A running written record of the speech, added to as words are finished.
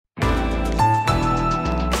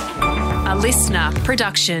A listener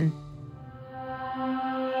production.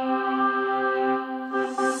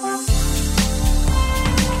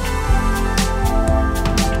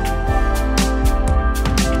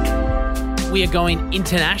 We are going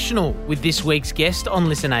international with this week's guest on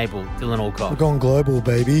Listen Able, Dylan Alcock. We're going global,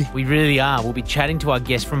 baby. We really are. We'll be chatting to our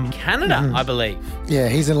guest from Canada, I believe. Yeah,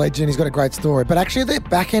 he's a legend. He's got a great story. But actually, at the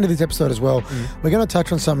back end of this episode as well, we're going to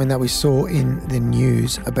touch on something that we saw in the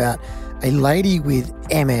news about a lady with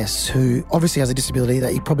MS who obviously has a disability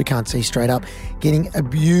that you probably can't see straight up, getting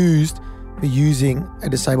abused for using a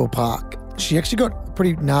disabled park. She actually got a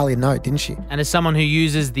pretty gnarly note, didn't she? And as someone who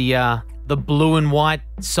uses the blue and white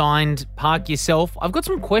signed park yourself, I've got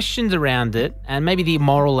some questions around it and maybe the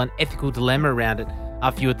moral and ethical dilemma around it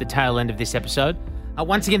for you at the tail end of this episode.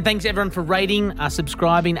 Once again, thanks everyone for rating,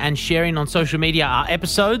 subscribing and sharing on social media our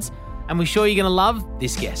episodes. And we're sure you're going to love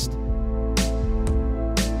this guest.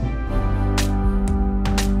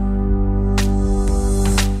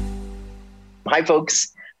 Hi,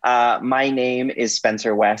 folks. My name is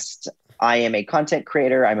Spencer West. I am a content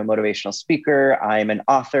creator. I'm a motivational speaker. I'm an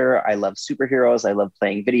author. I love superheroes. I love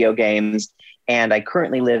playing video games. And I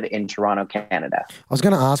currently live in Toronto, Canada. I was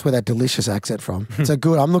going to ask where that delicious accent from. So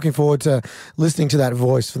good. I'm looking forward to listening to that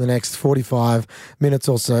voice for the next 45 minutes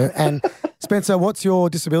or so. And Spencer, what's your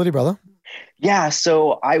disability, brother? Yeah,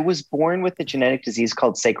 so I was born with a genetic disease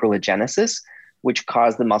called sacroiligenesis, which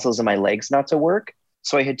caused the muscles in my legs not to work.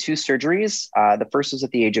 So I had two surgeries. The first was at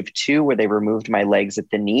the age of 2, where they removed my legs at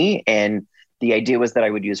the knee. And the idea was that I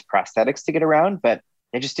would use prosthetics to get around, but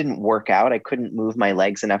it just didn't work out. I couldn't move my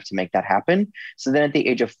legs enough to make that happen. So then at the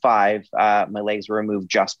age of 5, my legs were removed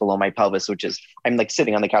just below my pelvis, which is, I'm like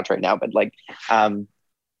sitting on the couch right now, but like,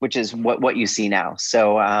 which is what you see now.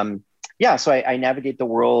 So so I navigate the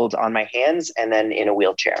world on my hands and then in a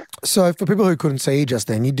wheelchair. So for people who couldn't see you just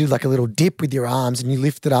then, you did like a little dip with your arms and you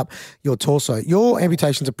lifted up your torso. Your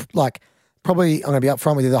amputations are like probably, I'm going to be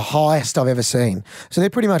upfront with you, the highest I've ever seen. So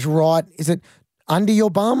they're pretty much right. Is it under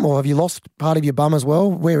your bum or have you lost part of your bum as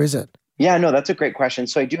well? Where is it? Yeah, no, that's a great question.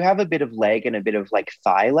 So I do have a bit of leg and a bit of like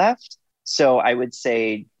thigh left. So I would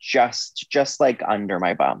say just like under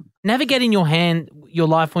my bum. Navigating your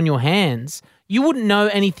life on your hands, you wouldn't know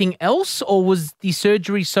anything else, or was the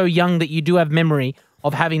surgery so young that you do have memory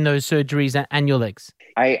of having those surgeries and your legs?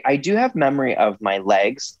 I do have memory of my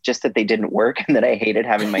legs, just that they didn't work and that I hated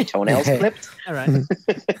having my toenails clipped. All right.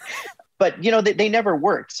 But, they never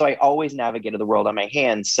worked. So I always navigated the world on my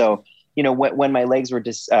hands. So, when my legs were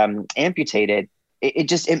amputated,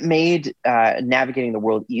 it made navigating the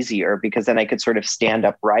world easier, because then I could sort of stand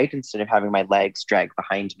upright instead of having my legs drag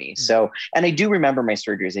behind me. So, and I do remember my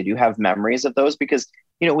surgeries. I do have memories of those because,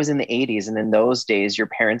 it was in the 80s. And in those days, your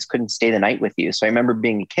parents couldn't stay the night with you. So I remember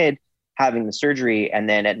being a kid having the surgery. And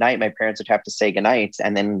then at night, my parents would have to say goodnight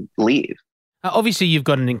and then leave. Obviously, you've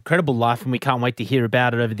got an incredible life and we can't wait to hear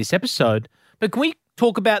about it over this episode. But can we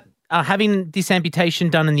talk about having this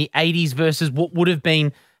amputation done in the 80s versus what would have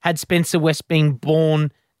been had Spencer West been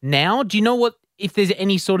born now? Do you know if there's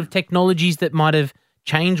any sort of technologies that might have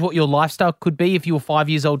changed what your lifestyle could be if you were 5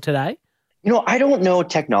 years old today? I don't know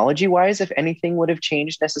technology-wise if anything would have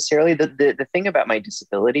changed necessarily. The thing about my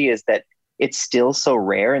disability is that it's still so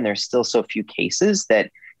rare and there's still so few cases that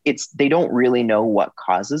they don't really know what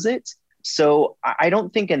causes it. So I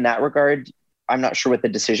don't think in that regard, I'm not sure what the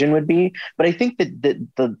decision would be, but I think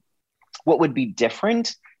that what would be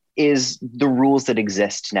different is the rules that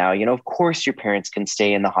exist now. Of course, your parents can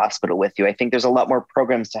stay in the hospital with you. I think there's a lot more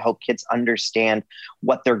programs to help kids understand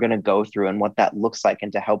what they're going to go through and what that looks like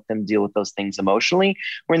and to help them deal with those things emotionally.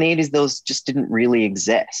 Where in the 80s, those just didn't really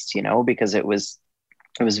exist, because it was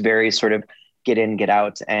very sort of get in, get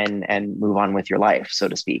out and move on with your life, so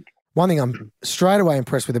to speak. One thing I'm straight away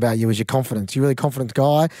impressed with about you is your confidence. You're a really confident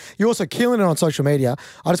guy. You're also killing it on social media.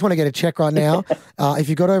 I just want to get a check right now. If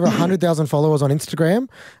you've got over 100,000 followers on Instagram,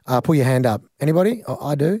 put your hand up. Anybody? Oh,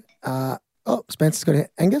 I do. Spencer's got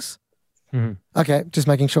it. Angus? Mm-hmm. Okay, just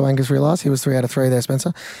making sure Angus realised he was 3 out of 3 there,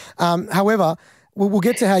 Spencer. However, we'll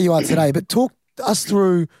get to how you are today, but talk us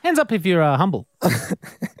through... Hands up if you're humble.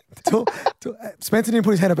 Spencer didn't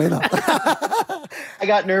put his hand up either. I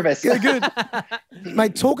got nervous. Yeah, good.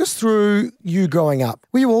 Mate, talk us through you growing up.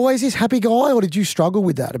 Were you always this happy guy or did you struggle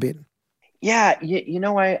with that a bit? Yeah,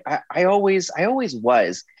 I always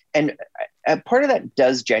was. And part of that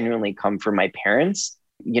does genuinely come from my parents.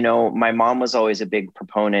 My mom was always a big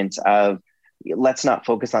proponent of, let's not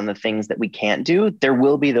focus on the things that we can't do. There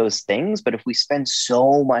will be those things, but if we spend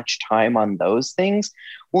so much time on those things,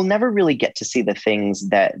 we'll never really get to see the things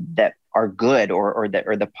that are good or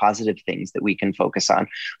the positive things that we can focus on.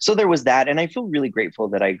 So there was that, and I feel really grateful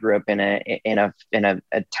that I grew up in a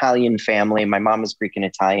Italian family. My mom is Greek and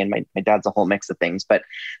Italian. My dad's a whole mix of things, but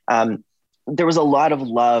there was a lot of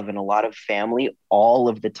love and a lot of family all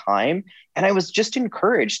of the time, and I was just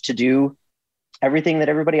encouraged to do everything that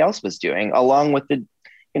everybody else was doing, along with the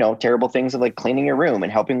terrible things of like cleaning your room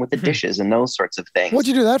and helping with the dishes and those sorts of things. What'd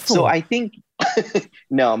you do that for? So I think,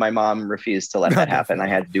 no, my mom refused to let that happen. I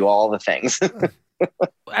had to do all the things.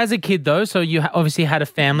 As a kid, though, so you obviously had a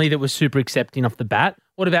family that was super accepting off the bat.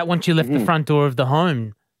 What about once you left the front door of the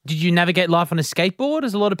home? Did you navigate life on a skateboard,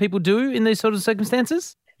 as a lot of people do in these sort of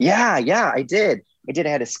circumstances? Yeah, I did. I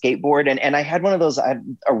had a skateboard, and I had one of those, a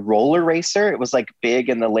roller racer. It was like big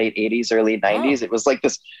in the late 80s, early 90s. Oh. It was like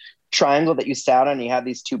this triangle that you sat on, and you had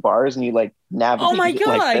these two bars, and you like navigate. Oh my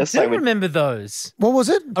God, like this. I remember those. What was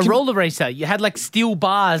it? A roller racer. You had like steel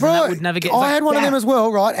bars, and that would navigate. I had one of them as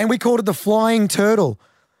well, right? And we called it the flying turtle,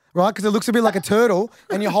 right? Because it looks a bit like a turtle,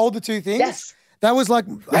 and you hold the two things. Yes. That was like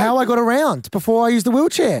how I got around before I used the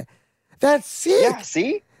wheelchair. That's sick. Yeah,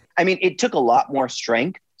 see? I mean, it took a lot more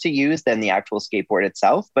strength to use than the actual skateboard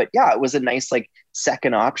itself. But yeah, it was a nice like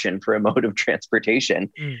second option for a mode of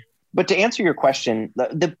transportation. But to answer your question,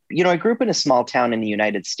 I grew up in a small town in the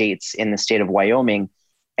United States, in the state of Wyoming.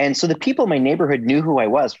 And so the people in my neighborhood knew who I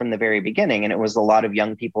was from the very beginning. And it was a lot of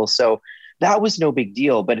young people. So that was no big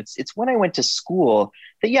deal. But it's when I went to school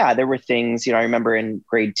that, yeah, there were things, I remember in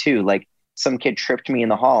grade 2, like some kid tripped me in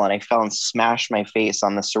the hall and I fell and smashed my face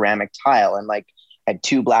on the ceramic tile and like had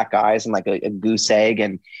 2 black eyes and like a goose egg.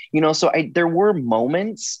 And, so there were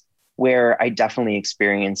moments where I definitely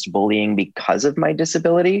experienced bullying because of my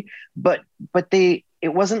disability, but it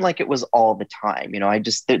wasn't like it was all the time.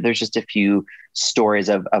 There's just a few stories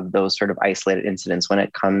of those sort of isolated incidents when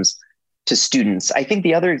it comes to students. I think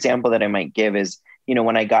the other example that I might give is,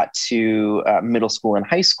 when I got to middle school and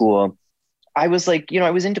high school, I was like,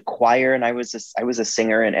 I was into choir and I was a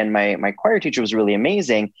singer and my choir teacher was really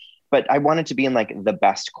amazing. But I wanted to be in like the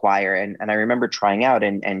best choir. And I remember trying out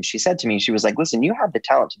and she said to me, she was like, listen, you have the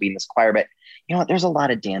talent to be in this choir, but there's a lot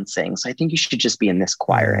of dancing. So I think you should just be in this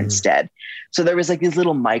choir instead. So there was like these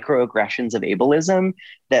little microaggressions of ableism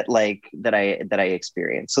that I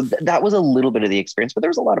experienced. So that was a little bit of the experience, but there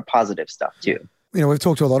was a lot of positive stuff too. We've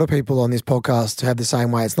talked to a lot of people on this podcast who have the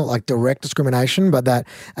same way. It's not like direct discrimination, but that,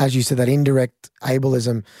 as you said, that indirect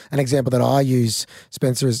ableism. An example that I use,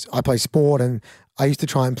 Spencer, is I play sport and I used to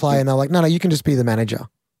try and play and they're like, no, you can just be the manager.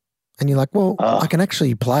 And you're like, well, I can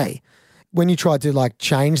actually play. When you tried to like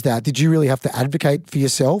change that, did you really have to advocate for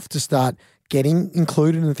yourself to start getting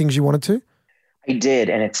included in the things you wanted to? I did.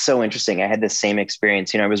 And it's so interesting. I had the same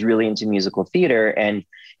experience. I was really into musical theater and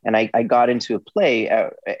I got into a play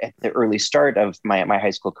at the early start of my high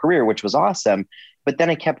school career, which was awesome. But then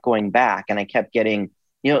I kept going back and I kept getting,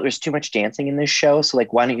 there's too much dancing in this show. So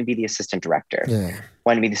like, why don't you be the assistant director? Yeah.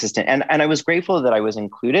 Why don't you be the assistant? And I was grateful that I was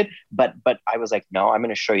included, but I was like, no, I'm going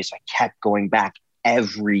to show you. So I kept going back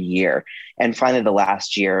every year. And finally, the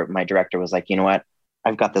last year, my director was like, you know what?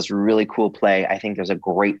 I've got this really cool play. I think there's a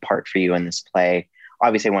great part for you in this play.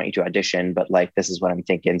 Obviously, I want you to audition, but like, this is what I'm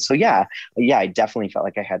thinking. So yeah, I definitely felt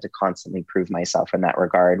like I had to constantly prove myself in that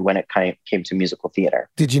regard when it came to musical theater.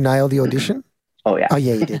 Did you nail the audition? Oh, yeah. Oh,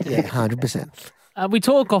 yeah, you did. Yeah, 100%. We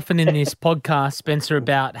talk often in this podcast, Spencer,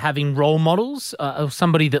 about having role models of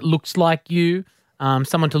somebody that looks like you,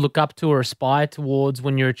 someone to look up to or aspire towards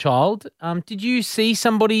when you're a child. Did you see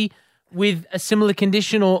somebody with a similar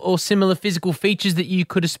condition or similar physical features that you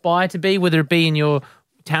could aspire to be, whether it be in your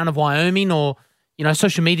town of Wyoming or,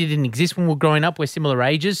 social media didn't exist when we were growing up. We're similar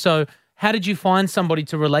ages. So how did you find somebody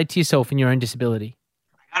to relate to yourself in your own disability?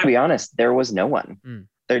 I gotta be honest, there was no one.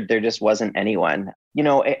 There just wasn't anyone.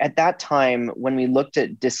 At that time, when we looked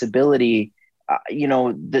at disability,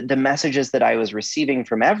 the messages that I was receiving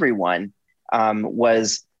from everyone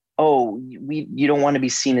was, you don't want to be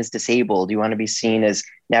seen as disabled. You want to be seen as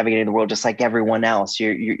navigating the world just like everyone else.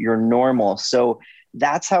 You're normal. So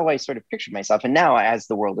that's how I sort of pictured myself. And now as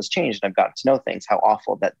the world has changed and I've gotten to know things, how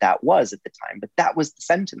awful that was at the time, but that was the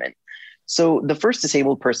sentiment. So the first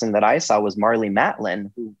disabled person that I saw was Marlee Matlin,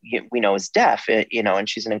 who we know is deaf, and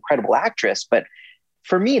she's an incredible actress. But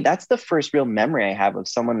for me, that's the first real memory I have of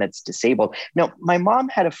someone that's disabled. Now, my mom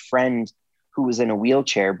had a friend who was in a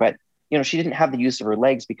wheelchair, but she didn't have the use of her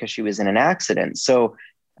legs because she was in an accident. So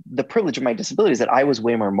the privilege of my disability is that I was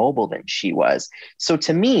way more mobile than she was. So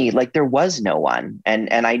to me, like there was no one. And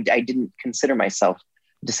I didn't consider myself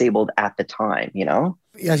disabled at the time,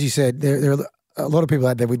 As you said, there are a lot of people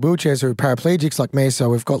out there with wheelchairs who are paraplegics like me, so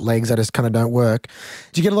we've got legs that just kind of don't work.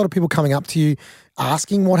 Do you get a lot of people coming up to you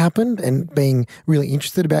asking what happened and being really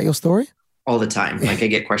interested about your story? All the time. Like I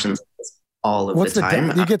get questions like this all of What's the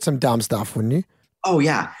time. You get some dumb stuff, wouldn't you? Oh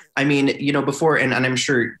yeah. I mean, before, and I'm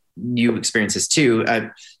sure you experience this too,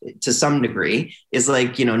 to some degree, is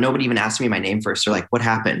like, nobody even asked me my name first. They're like, what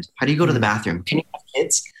happened? How do you go to the bathroom? Can you have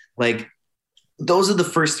kids? Like, those are the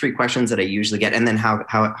first three questions that I usually get. And then how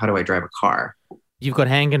do I drive a car? You've got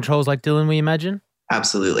hand controls like Dylan, we imagine?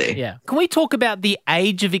 Absolutely. Yeah. Can we talk about the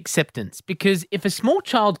age of acceptance? Because if a small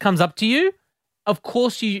child comes up to you, of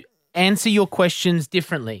course you answer your questions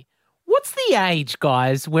differently. What's the age,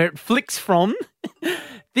 guys, where it flicks from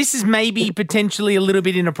this is maybe potentially a little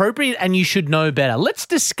bit inappropriate and you should know better? Let's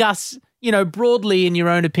discuss, broadly in your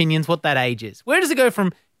own opinions what that age is. Where does it go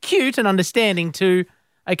from cute and understanding to,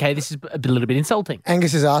 okay, this is a little bit insulting?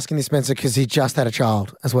 Angus is asking this, Spencer, because he just had a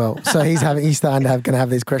child as well. So he's starting to going to have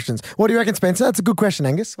these questions. What do you reckon, Spencer? That's a good question,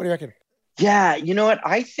 Angus. What do you reckon? Yeah, you know what?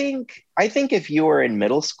 I think if you were in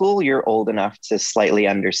middle school, you're old enough to slightly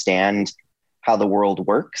understand how the world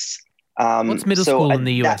works. What's middle school in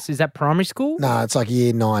the US? Is that primary school? No, it's like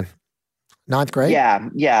year 9. 9th grade?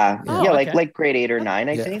 Yeah. Oh, okay. like grade 8 or 9,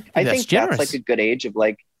 I think. I think generous. that's like a good age of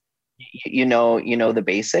like, the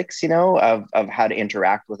basics, of how to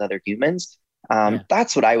interact with other humans.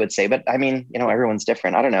 That's what I would say. But I mean, everyone's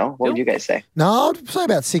different. I don't know. What would you guys say? No, I'd say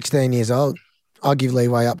about 16 years old. I'll give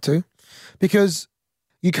leeway up to, because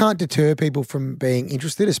you can't deter people from being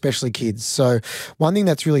interested, especially kids. So one thing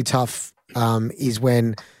that's really tough is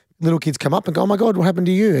when little kids come up and go, oh my God, what happened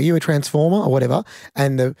to you? Are you a transformer or whatever?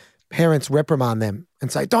 And the parents reprimand them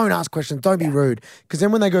and say, don't ask questions, don't be rude. Because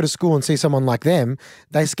then when they go to school and see someone like them,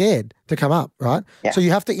 they're scared to come up, right? Yeah. So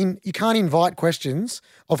you have to, you can't invite questions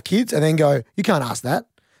of kids and then go, you can't ask that,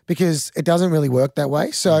 because it doesn't really work that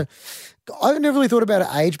way. So I've never really thought about an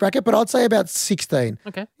age bracket, but I'd say about 16.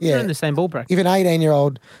 Okay. Yeah. You're in the same ballpark. If an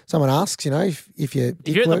 18-year-old, someone asks, if your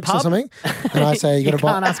dick you're at the works or pub, something, and I say, you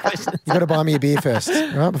can't ask questions. got to buy me a beer first,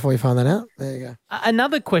 right, before you find that out. There you go.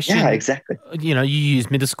 Another question. Yeah, exactly. You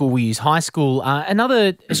use middle school, we use high school.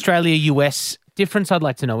 Another Australia-US difference I'd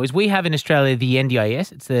like to know is we have in Australia the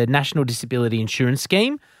NDIS. It's the National Disability Insurance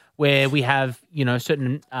Scheme, where we have,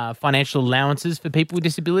 certain financial allowances for people with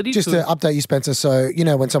disabilities. Just to update you, Spencer, so,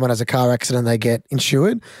 when someone has a car accident, they get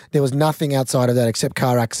insured. There was nothing outside of that except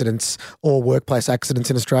car accidents or workplace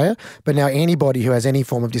accidents in Australia. But now anybody who has any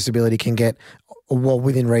form of disability can get, well,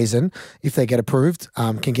 within reason, if they get approved,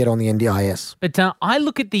 can get on the NDIS. But I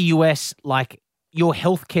look at the US like your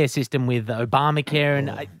healthcare system with Obamacare,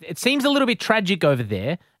 and it seems a little bit tragic over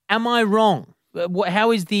there. Am I wrong?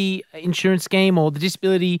 How is the insurance scheme or the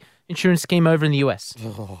disability insurance scheme over in the US?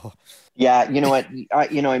 Yeah, you know what?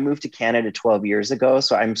 I moved to Canada 12 years ago,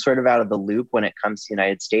 so I'm sort of out of the loop when it comes to the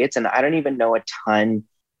United States, and I don't even know a ton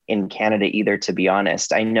in Canada either, to be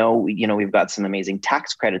honest. I know, we've got some amazing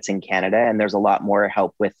tax credits in Canada, and there's a lot more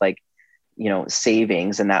help with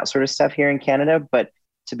savings and that sort of stuff here in Canada. But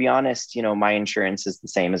to be honest, my insurance is the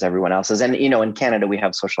same as everyone else's. And, in Canada, we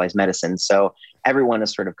have socialized medicine. So everyone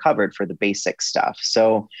is sort of covered for the basic stuff.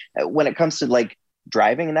 So when it comes to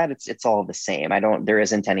driving and that, it's all the same. There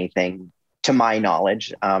isn't anything to my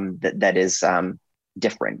knowledge that is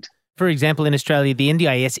different. For example, in Australia, the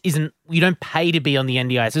NDIS you don't pay to be on the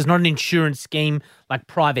NDIS. It's not an insurance scheme like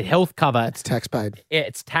private health cover. It's tax paid. Yeah,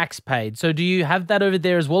 it's tax paid. So do you have that over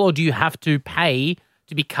there as well, or do you have to pay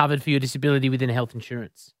to be covered for your disability within health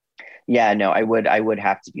insurance? Yeah, no, I would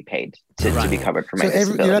have to be paid to be covered for my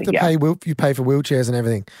disability. You have to pay. You pay for wheelchairs and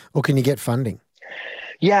everything, or can you get funding?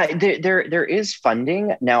 Yeah, there is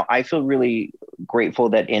funding. Now, I feel really grateful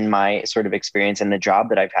that in my sort of experience and the job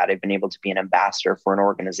that I've had, I've been able to be an ambassador for an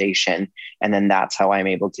organization, and then that's how I'm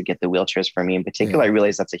able to get the wheelchairs for me in particular. Yeah. I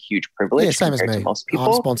realize that's a huge privilege. Yeah, same as compared me. to most people.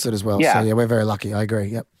 I'm sponsored as well. Yeah. So we're very lucky. I agree.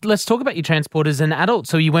 Yep. Let's talk about your transport as an adult.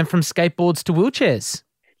 So you went from skateboards to wheelchairs.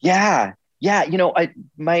 Yeah.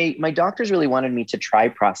 My doctors really wanted me to try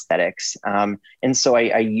prosthetics. And so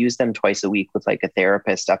I used them twice a week with a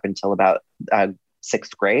therapist up until about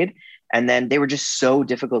 6th grade. And then they were just so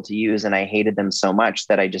difficult to use, and I hated them so much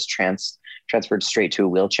that I just transferred straight to a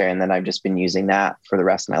wheelchair. And then I've just been using that for the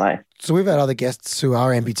rest of my life. So we've had other guests who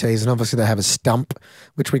are amputees, and obviously they have a stump,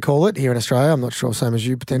 which we call it here in Australia. I'm not sure, same as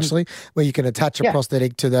you potentially, where you can attach a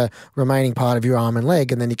prosthetic to the remaining part of your arm and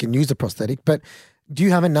leg, and then you can use the prosthetic. But do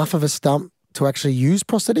you have enough of a stump to actually use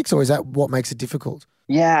prosthetics, or is that what makes it difficult?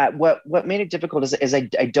 Yeah, what made it difficult is I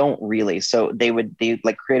don't really. So they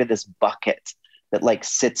created this bucket that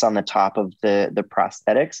sits on the top of the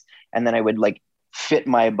prosthetics, and then I would fit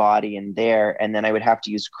my body in there, and then I would have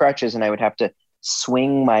to use crutches, and I would have to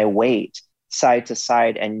swing my weight side to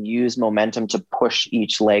side and use momentum to push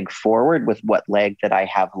each leg forward with what leg that I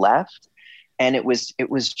have left. And it was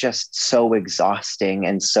just so exhausting.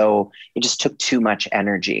 And so it just took too much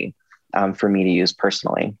energy for me to use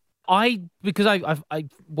personally. Because I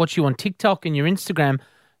watch you on TikTok and your Instagram,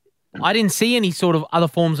 I didn't see any sort of other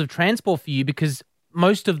forms of transport for you, because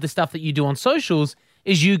most of the stuff that you do on socials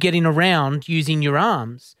is you getting around using your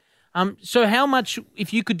arms. So how much,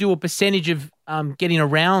 if you could do a percentage of getting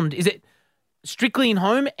around, is it strictly in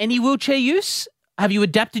home, any wheelchair use? Have you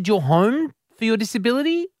adapted your home for your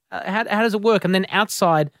disability? How does it work? And then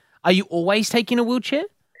outside, are you always taking a wheelchair?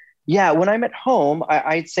 Yeah, when I'm at home,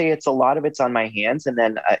 I'd say it's a lot of it's on my hands. And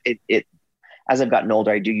then it as I've gotten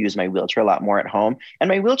older, I do use my wheelchair a lot more at home. And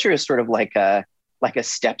my wheelchair is sort of like a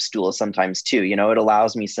step stool sometimes too. You know, it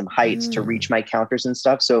allows me some heights to reach my counters and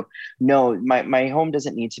stuff. So no, my home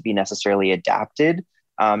doesn't need to be necessarily adapted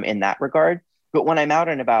in that regard. But when I'm out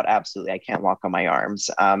and about, absolutely, I can't walk on my arms.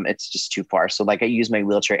 It's just too far. So like I use my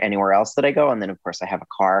wheelchair anywhere else that I go. And then of course I have a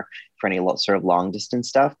car for any sort of long distance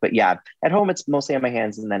stuff. But yeah, at home, it's mostly on my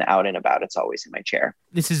hands, and then out and about, it's always in my chair.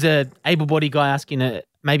 This is a able-bodied guy asking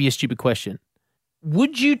maybe a stupid question.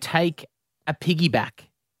 Would you take a piggyback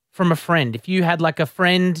from a friend? If you had like a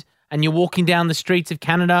friend and you're walking down the streets of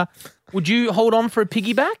Canada, would you hold on for a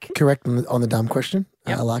piggyback? Correct on the dumb question.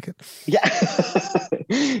 Yep. I like it.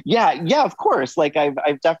 Yeah. yeah, of course. Like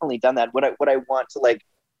I've definitely done that. Would I want to like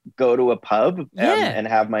go to a pub and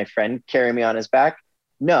have my friend carry me on his back?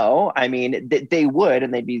 No, I mean, they would,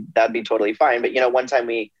 and that'd be totally fine. But, you know, one time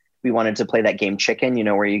we wanted to play that game Chicken, you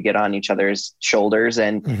know, where you get on each other's shoulders.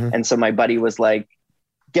 And so my buddy was like,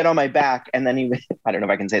 get on my back. And then I don't know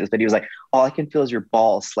if I can say this, but he was like, all I can feel is your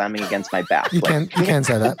balls slamming against my back. You can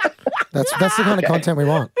say that. That's the kind of content we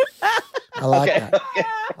want. I like that. Okay.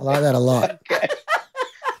 I like that a lot. Okay.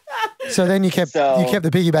 So then you kept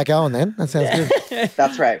the piggyback going then? That sounds good.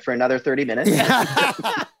 That's right. For another 30 minutes.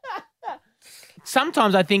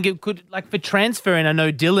 Sometimes I think it could, like for transferring, I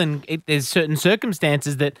know Dylan, there's certain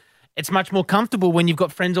circumstances that it's much more comfortable when you've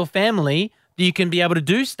got friends or family that you can be able to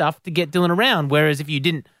do stuff to get Dylan around. Whereas if you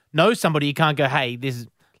didn't know somebody, you can't go, hey,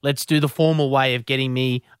 let's do the formal way of getting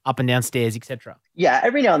me up and down stairs, etc. Yeah,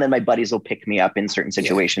 every now and then my buddies will pick me up in certain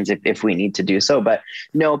situations if we need to do so. But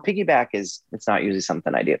no, piggyback it's not usually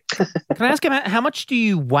something I do. Can I ask him, how much do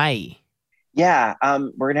you weigh? Yeah,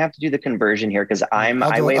 we're going to have to do the conversion here because I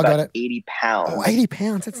weigh about 80 pounds. Oh, 80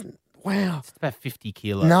 pounds. That's, wow. It's about 50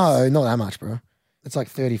 kilos. No, not that much, bro. It's like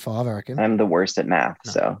 35, I reckon. I'm the worst at math,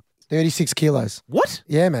 so. 36 kilos. What?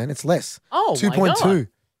 Yeah, man, it's less. Oh, 2.2. And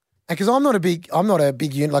because I'm not a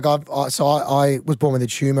big unit. Like I was born with a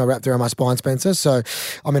tumor wrapped around my spine, Spencer. So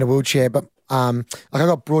I'm in a wheelchair, but like I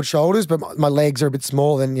got broad shoulders, but my legs are a bit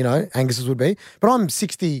smaller than, you know, Angus's would be. But I'm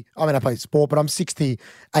 60. I mean, I play sport, but I'm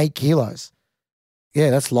 68 kilos. Yeah,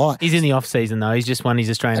 that's light. He's in the off season though. He's just won his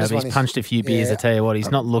Australian Open. He's punched a few beers. Yeah. I tell you what, he's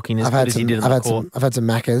not looking as good as he did on the court. I've had some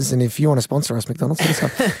Maccas, and if you want to sponsor us, McDonald's,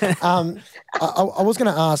 I was going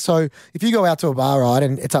to ask. So, if you go out to a bar, right,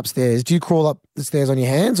 and it's upstairs, do you crawl up the stairs on your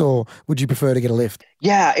hands, or would you prefer to get a lift?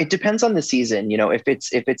 Yeah, it depends on the season. You know, if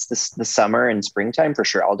it's the summer and springtime, for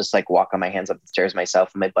sure, I'll just like walk on my hands up the stairs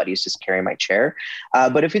myself, and my buddies just carry my chair.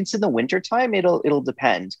 But if it's in the wintertime, it'll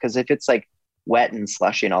depend, because if it's like wet and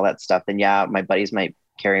slushy and all that stuff, then yeah, my buddies might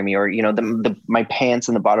carry me, or you know, my pants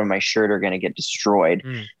and the bottom of my shirt are going to get destroyed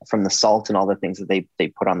from the salt and all the things that they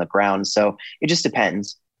put on the ground. So it just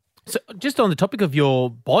depends. So just on the topic of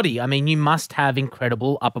your body, I mean, you must have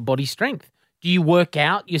incredible upper body strength. Do you work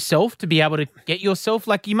out yourself to be able to get yourself,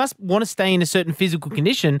 like you must want to stay in a certain physical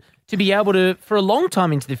condition to be able to, for a long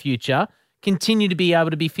time into the future, continue to be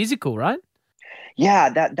able to be physical, right? Yeah,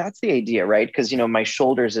 that's the idea, right? Because, you know, my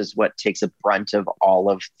shoulders is what takes a brunt of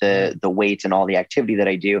all of the weight and all the activity that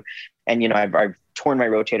I do. And, you know, I've torn my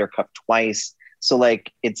rotator cuff twice. So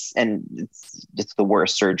like it's the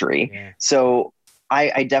worst surgery. Yeah. So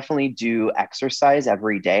I definitely do exercise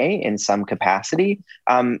every day in some capacity.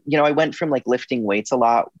 You know, I went from like lifting weights a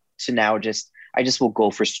lot to now I just will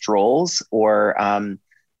go for strolls or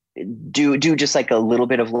do just like a little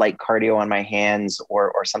bit of light cardio on my hands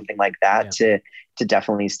or something like that to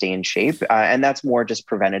definitely stay in shape. And that's more just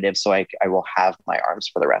preventative. So I will have my arms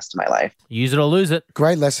for the rest of my life. Use it or lose it.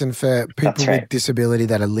 Great lesson for people with disability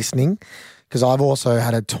that are listening, because I've also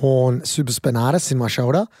had a torn supraspinatus in my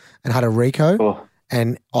shoulder and had a Rico,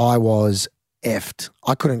 and I was effed.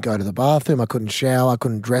 I couldn't go to the bathroom. I couldn't shower. I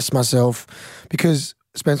couldn't dress myself because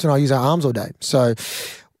Spencer and I use our arms all day. So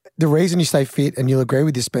the reason you stay fit, and you'll agree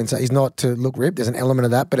with this, Spencer, is not to look ripped. There's an element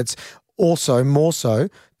of that, but it's also more so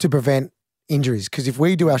to prevent injuries. Because if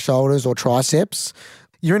we do our shoulders or triceps,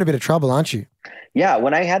 you're in a bit of trouble, aren't you? Yeah,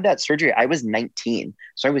 when I had that surgery, I was 19.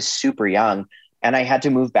 So I was super young. And I had to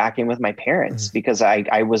move back in with my parents because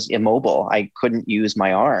I was immobile. I couldn't use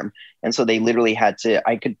my arm. And so they literally had to,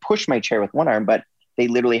 I could push my chair with one arm, but they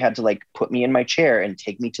literally had to like put me in my chair and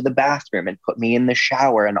take me to the bathroom and put me in the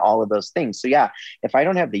shower and all of those things. So yeah, if I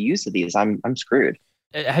don't have the use of these, I'm screwed.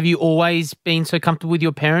 Have you always been so comfortable with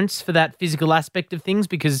your parents for that physical aspect of things?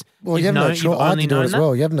 Because Well, you have no choice. I had to do it as that?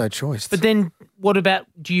 well. You have no choice. But then what about,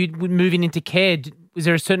 moving into care? Was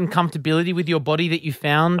there a certain comfortability with your body that you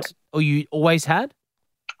found or you always had?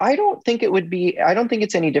 I don't think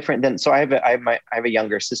it's any different than, so I have a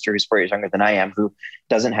younger sister who's 4 years younger than I am, who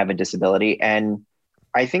doesn't have a disability. And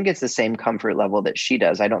I think it's the same comfort level that she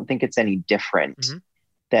does. I don't think it's any different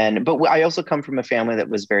than, but I also come from a family that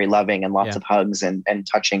was very loving and lots of hugs and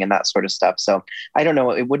touching and that sort of stuff. So I don't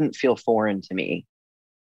know. It wouldn't feel foreign to me.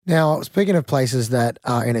 Now, speaking of places that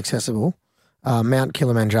are inaccessible, Mount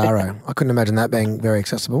Kilimanjaro, I couldn't imagine that being very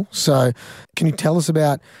accessible. So can you tell us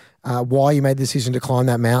about why you made the decision to climb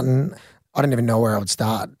that mountain? I don't even know where I would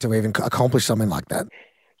start to even accomplish something like that.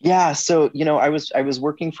 Yeah. So, I was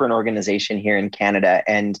working for an organization here in Canada,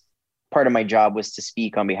 and part of my job was to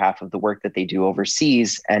speak on behalf of the work that they do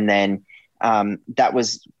overseas. And then that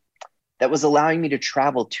was allowing me to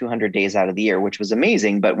travel 200 days out of the year, which was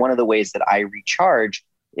amazing. But one of the ways that I recharge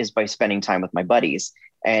is by spending time with my buddies.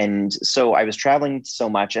 And so I was traveling so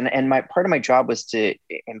much, and my part of my job was to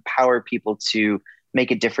empower people to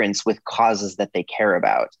make a difference with causes that they care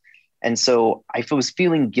about. And so I was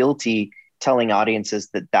feeling guilty telling audiences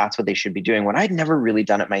that that's what they should be doing when I'd never really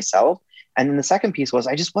done it myself. And then the second piece was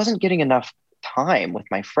I just wasn't getting enough time with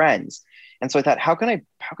my friends. And so I thought, how can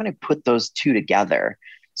I put those two together?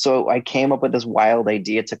 So I came up with this wild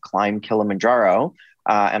idea to climb Kilimanjaro.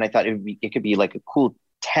 And I thought it could be like a cool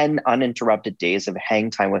 10 uninterrupted days of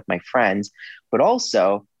hang time with my friends, but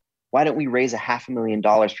also, why don't we raise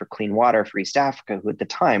 $500,000 for clean water for East Africa, who at the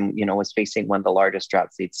time, was facing one of the largest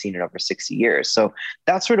droughts they'd seen in over 60 years. So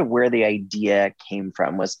that's sort of where the idea came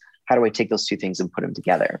from, was how do I take those two things and put them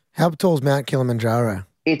together? How tall is Mount Kilimanjaro?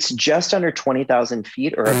 It's just under 20,000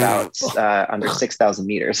 feet, or about under 6,000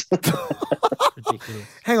 meters. Ridiculous.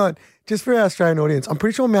 Hang on. Just for our Australian audience, I'm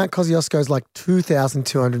pretty sure Mount Kosciuszko is like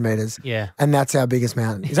 2,200 meters. Yeah. And that's our biggest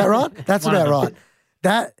mountain. Is that right? That's about right.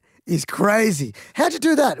 That is crazy. How'd you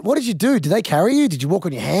do that? What did you do? Did they carry you? Did you walk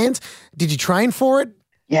on your hands? Did you train for it?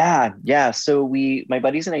 Yeah. So my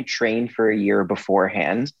buddies and I trained for a year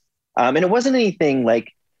beforehand. And it wasn't anything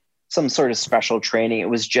like some sort of special training. It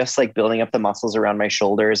was just like building up the muscles around my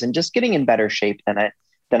shoulders and just getting in better shape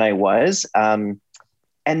than I was. And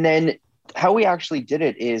then how we actually did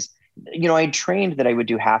it is, I trained that I would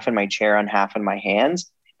do half in my chair and half in my hands,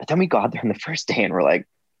 but then we got there on the first day and we're like,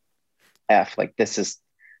 it's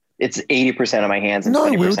 80% of my hands and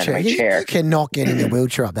 20% wheelchair. of my chair. You cannot get in a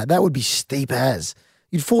wheelchair up that. That would be steep as.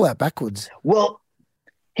 You'd fall out backwards. Well,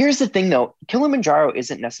 here's the thing though. Kilimanjaro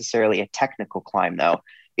isn't necessarily a technical climb though.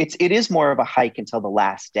 It is more of a hike until the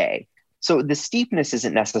last day. So the steepness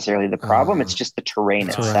isn't necessarily the problem. It's just the terrain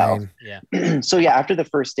itself. Yeah. So yeah, after the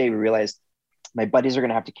first day, we realized my buddies are going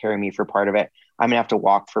to have to carry me for part of it. I'm going to have to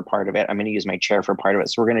walk for part of it. I'm going to use my chair for part of it.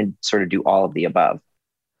 So we're going to sort of do all of the above.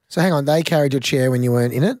 So hang on, they carried your chair when you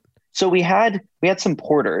weren't in it? So we had some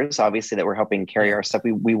porters, obviously, that were helping carry our stuff.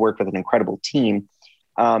 We worked with an incredible team.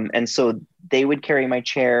 And so they would carry my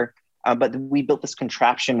chair. But we built this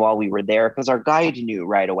contraption while we were there because our guide knew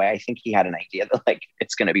right away. I think he had an idea that like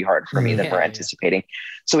it's going to be hard for me than we're anticipating.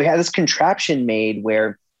 So we had this contraption made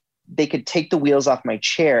where they could take the wheels off my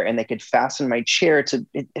chair and they could fasten my chair to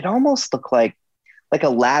it almost looked like a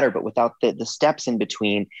ladder, but without the steps in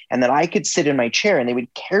between. And then I could sit in my chair and they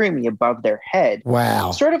would carry me above their head.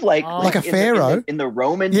 Wow. Sort of like a pharaoh in the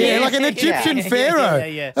Roman days. days. Like an Egyptian pharaoh.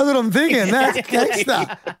 Yeah. That's what I'm thinking. That's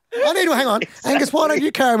gangster. I need to hang on. Angus, why don't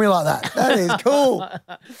you carry me like that? That is cool.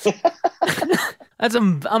 That's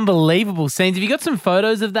unbelievable scenes. Have you got some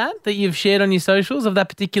photos of that you've shared on your socials of that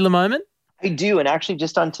particular moment? I do. And actually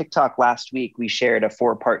just on TikTok last week, we shared a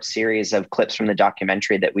 4-part series of clips from the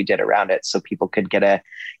documentary that we did around it. So people could get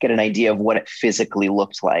an idea of what it physically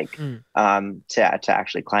looked like to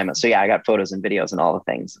actually climb it. So yeah, I got photos and videos and all the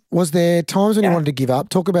things. Was there times when you wanted to give up?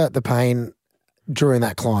 Talk about the pain during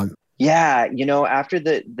that climb. Yeah. After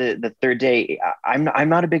the third day, I'm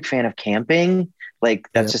not a big fan of camping. Like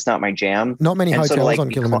that's just not my jam. Not many and hotels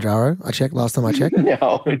on Kilimanjaro. I checked last time I checked.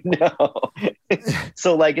 No.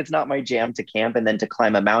 So like, it's not my jam to camp and then to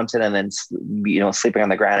climb a mountain and then, sleeping on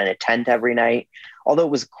the ground in a tent every night. Although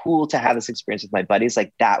it was cool to have this experience with my buddies,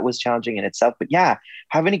 like that was challenging in itself. But yeah,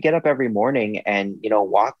 having to get up every morning and,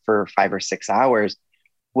 walk for 5 or 6 hours,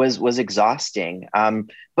 was exhausting.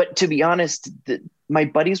 But to be honest, my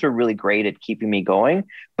buddies were really great at keeping me going.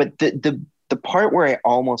 But the part where I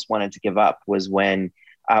almost wanted to give up was when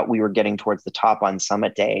we were getting towards the top on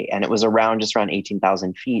summit day, and it was just around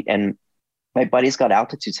 18,000 feet. And my buddies got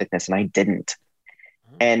altitude sickness and I didn't.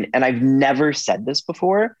 And I've never said this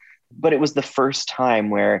before, but it was the first time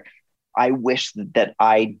where I wish that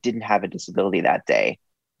I didn't have a disability that day,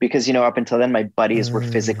 because, up until then, my buddies were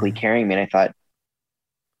physically carrying me. And I thought,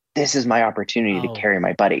 this is my opportunity to carry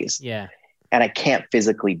my buddies. Yeah. And I can't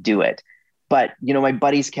physically do it. But, my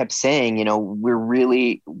buddies kept saying,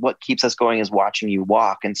 what keeps us going is watching you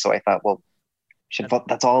walk. And so I thought, well,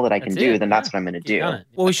 that's all that I can do, then that's what I'm going to do.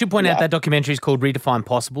 Well, we should point out that documentary is called Redefine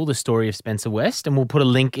Possible, the story of Spencer West, and we'll put a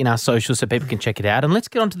link in our socials so people can check it out. And let's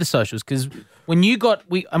get onto the socials, because when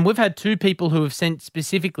we've had two people who have sent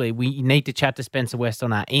specifically, we need to chat to Spencer West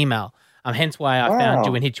on our email. Hence why I found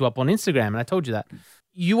you and hit you up on Instagram, and I told you that.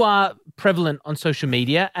 You are prevalent on social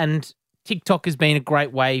media, and TikTok has been a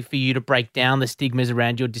great way for you to break down the stigmas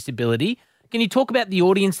around your disability. Can you talk about the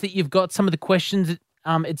audience that you've got, some of the questions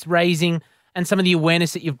it's raising, and some of the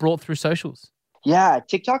awareness that you've brought through socials? Yeah,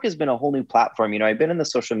 TikTok has been a whole new platform. I've been in the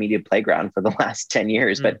social media playground for the last 10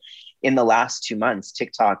 years, but in the last 2 months,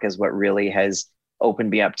 TikTok is what really has opened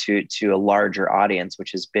me up to a larger audience,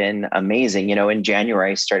 which has been amazing. In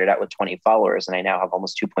January, I started out with 20 followers, and I now have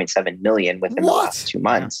almost 2.7 million within the last 2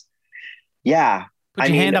 months. Yeah. Put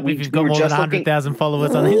your hand up if you've got more than 100,000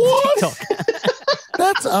 followers on TikTok.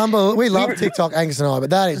 That's unbelievable. We love TikTok, Angus and I, but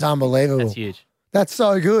that is unbelievable. That's huge. That's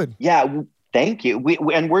so good. Yeah. Thank you.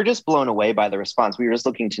 And we're just blown away by the response. We were just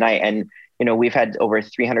looking tonight, and we've had over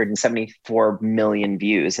 374 million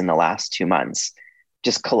views in the last 2 months,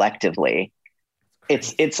 just collectively.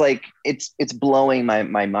 It's like it's blowing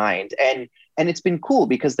my mind, and it's been cool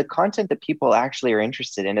because the content that people actually are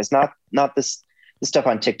interested in is not this stuff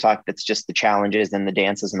on TikTok that's just the challenges and the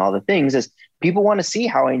dances and all the things. Is people want to see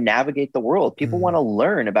how I navigate the world. People want to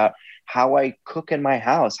learn about how I cook in my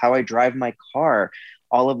house, how I drive my car,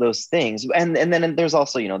 all of those things. And then there's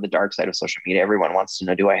also, the dark side of social media. Everyone wants to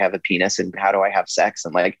know, do I have a penis and how do I have sex?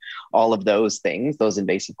 And like all of those things, those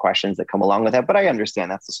invasive questions that come along with that. But I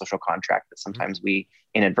understand that's the social contract that sometimes we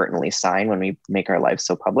inadvertently sign when we make our lives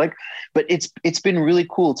so public. But it's been really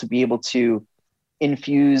cool to be able to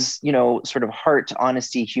infuse, sort of heart,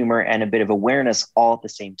 honesty, humor, and a bit of awareness all at the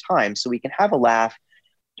same time. So we can have a laugh,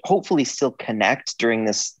 hopefully still connect during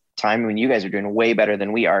this time when you guys are doing way better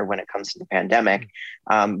than we are when it comes to the pandemic.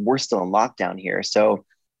 We're still in lockdown here. So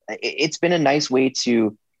it's been a nice way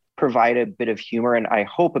to provide a bit of humor and I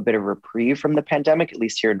hope a bit of reprieve from the pandemic, at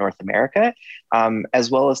least here in North America,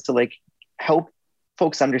 as well as to help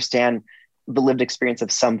folks understand the lived experience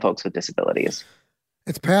of some folks with disabilities.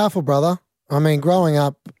 It's powerful, brother. I mean, growing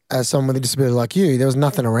up as someone with a disability like you, there was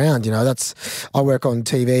nothing around, I work on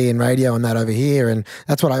TV and radio and that over here. And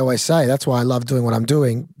that's what I always say. That's why I love doing what I'm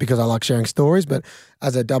doing, because I like sharing stories. But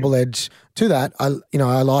as a double edge to that, I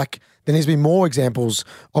like, there needs to be more examples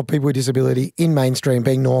of people with disability in mainstream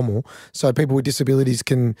being normal. So people with disabilities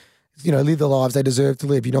can, live the lives they deserve to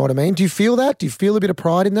live. You know what I mean? Do you feel that? Do you feel a bit of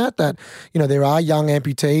pride in that? That, there are young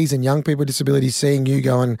amputees and young people with disabilities seeing you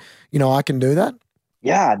going, I can do that?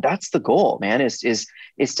 Yeah, that's the goal, man, is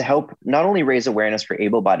to help not only raise awareness for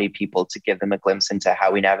able-bodied people, to give them a glimpse into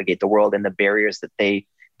how we navigate the world and the barriers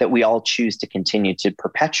that we all choose to continue to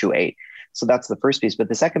perpetuate. So that's the first piece. But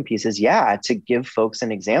the second piece is, to give folks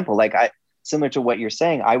an example. Similar to what you're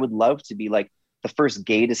saying, I would love to be like the first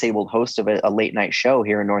gay disabled host of a late night show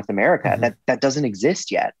here in North America. Mm-hmm. That doesn't exist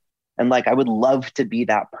yet. And I would love to be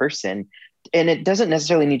that person. And it doesn't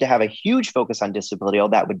necessarily need to have a huge focus on disability. Oh,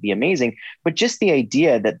 that would be amazing. But just the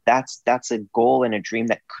idea that that's a goal and a dream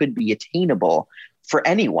that could be attainable for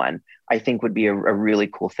anyone, I think would be a really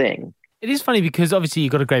cool thing. It is funny because obviously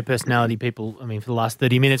you've got a great personality, people. I mean, for the last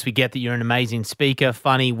 30 minutes, we get that you're an amazing speaker,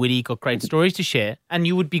 funny, witty, got great stories to share, and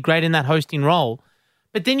you would be great in that hosting role.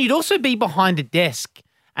 But then you'd also be behind a desk.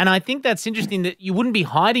 And I think that's interesting that you wouldn't be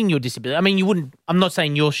hiding your disability. I mean, I'm not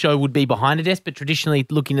saying your show would be behind a desk, but traditionally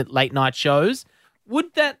looking at late night shows,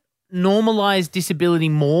 would that normalize disability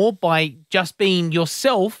more by just being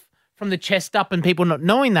yourself from the chest up and people not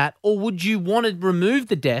knowing that? Or would you want to remove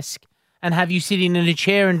the desk and have you sitting in a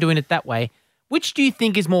chair and doing it that way? Which do you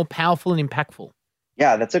think is more powerful and impactful?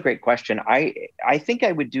 Yeah, that's a great question. I think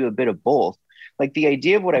I would do a bit of both. The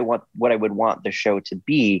idea of what I would want the show to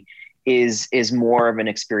be is more of an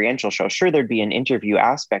experiential show. Sure, there'd be an interview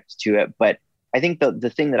aspect to it, but I think the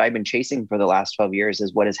thing that I've been chasing for the last 12 years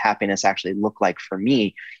is, what does happiness actually look like for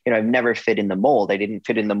me? I've never fit in the mold. I didn't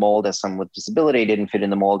fit in the mold as someone with disability. I didn't fit in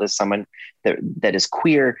the mold as someone that is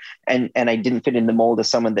queer. And I didn't fit in the mold as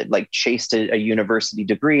someone that like chased a university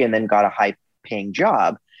degree and then got a high paying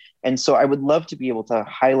job. And so I would love to be able to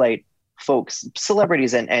highlight folks,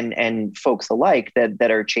 celebrities and folks alike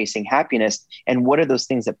that are chasing happiness, and what are those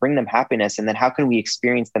things that bring them happiness, and then how can we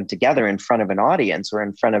experience them together in front of an audience or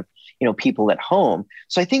in front of people at home.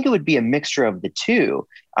 So I think it would be a mixture of the two,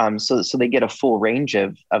 so they get a full range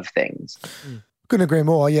of things. Couldn't agree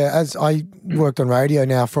more. Yeah, as I worked on radio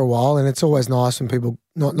now for a while, and it's always nice when people,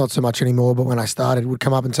 not so much anymore, but when I started, would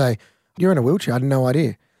come up and say, "You're in a wheelchair. I had no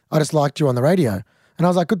idea. I just liked you on the radio." And I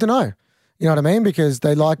was like, good to know. You know what I mean? Because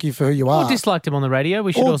they like you for who you are. Or disliked him on the radio.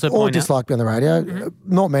 We should also point out. Or disliked me on the radio.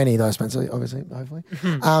 Mm-hmm. Not many though, Spencer, obviously, hopefully.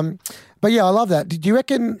 Mm-hmm. But yeah, I love that. Do you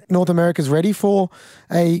reckon North America's ready for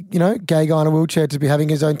a, gay guy in a wheelchair to be having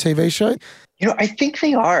his own TV show? I think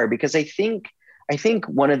they are, because I think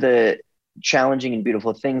one of the challenging and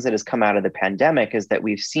beautiful things that has come out of the pandemic is that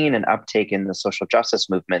we've seen an uptake in the social justice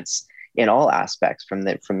movements in all aspects, from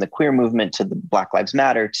the queer movement to the Black Lives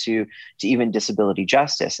Matter to even disability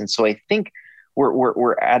justice. And so I think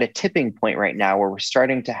we're at a tipping point right now where we're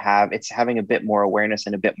starting to having a bit more awareness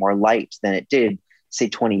and a bit more light than it did, say,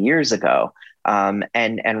 20 years ago.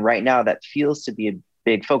 And right now that feels to be a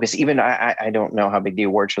big focus. Even I don't know how big the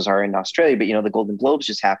award shows are in Australia, but the Golden Globes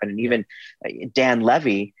just happened, and even Dan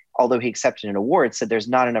Levy, although he accepted an award, said there's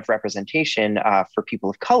not enough representation for people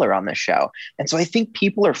of color on this show. And so I think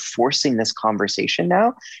people are forcing this conversation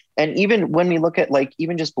now. And even when we look at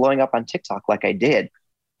even just blowing up on TikTok like I did,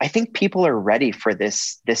 I think people are ready for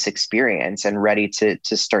this experience and ready to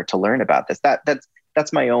start to learn about this.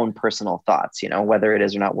 That's my own personal thoughts, whether it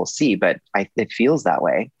is or not, we'll see, but it feels that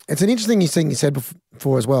way. It's an interesting thing you said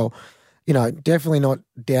before as well. Definitely not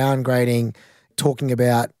downgrading, talking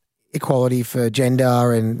about equality for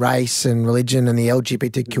gender and race and religion and the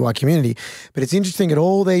LGBTQI community. But it's interesting, at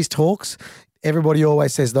all these talks, everybody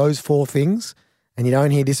always says those four things, and you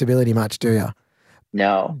don't hear disability much, do you?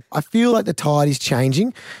 No. I feel like the tide is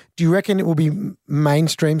changing. Do you reckon it will be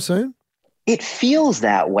mainstream soon? It feels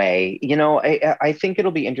that way. I think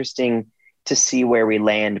it'll be interesting to see where we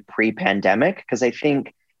land pre-pandemic, because I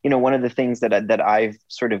think, one of the things that I've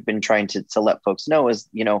sort of been trying to let folks know is,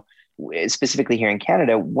 specifically here in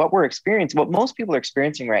Canada, what most people are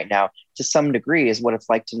experiencing right now to some degree is what it's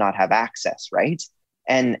like to not have access, right?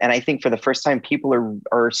 And I think for the first time, people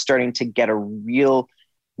are starting to get a real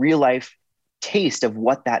life taste of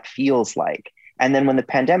what that feels like. And then when the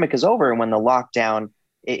pandemic is over and when the lockdown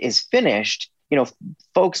is finished,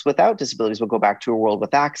 folks without disabilities will go back to a world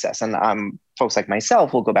with access. And folks like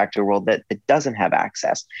myself will go back to a world that doesn't have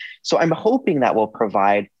access. So I'm hoping that will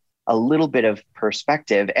provide a little bit of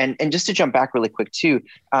perspective. And just to jump back really quick too,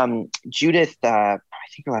 Judith, I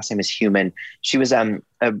think her last name is Human. She was a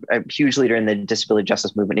huge leader in the disability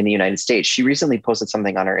justice movement in the United States. She recently posted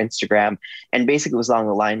something on her Instagram, and basically it was along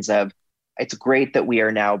the lines of, it's great that we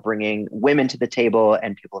are now bringing women to the table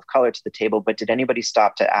and people of color to the table, but did anybody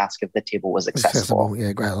stop to ask if the table was accessible?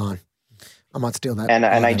 Yeah, great line. I might steal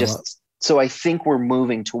that. So I think we're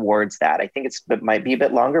moving towards that. I think it might be a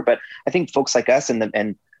bit longer, but I think folks like us and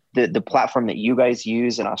the platform that you guys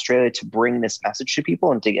use in Australia to bring this message to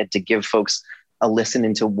people and to give folks a listen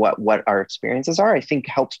into what our experiences are, I think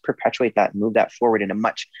helps perpetuate that and move that forward in a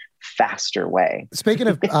much faster way. Speaking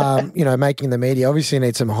of, making the media, obviously you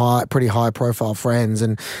need some pretty high profile friends.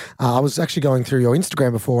 And I was actually going through your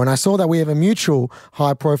Instagram before, and I saw that we have a mutual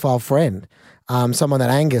high profile friend, someone that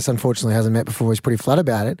Angus unfortunately hasn't met before. He's pretty flat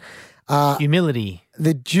about it. Humility.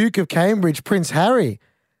 The Duke of Cambridge, Prince Harry.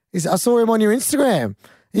 I saw him on your Instagram.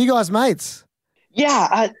 Are you guys mates?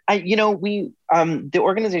 Yeah, the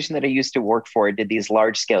organization that I used to work for did these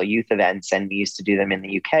large scale youth events, and we used to do them in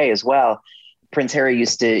the UK as well. Prince Harry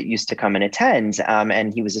used to come and attend,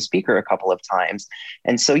 and he was a speaker a couple of times.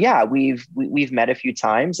 And so, yeah, we've met a few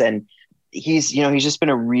times, and he's just been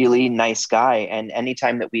a really nice guy. And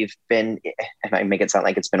anytime that we've been, and I make it sound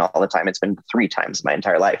like it's been all the time, it's been 3 times my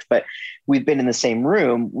entire life, but we've been in the same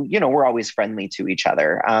room, we're always friendly to each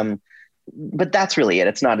other. But that's really it.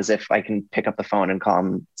 It's not as if I can pick up the phone and call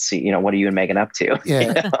him, see, what are you and Megan up to?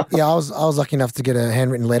 Yeah. Yeah. I was lucky enough to get a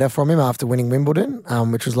handwritten letter from him after winning Wimbledon,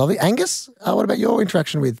 which was lovely. Angus, what about your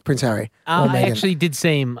interaction with Prince Harry? I actually did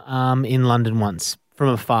see him in London once from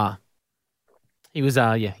afar. He was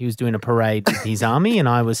doing a parade with his army, and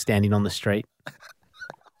I was standing on the street.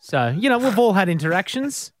 So, we've all had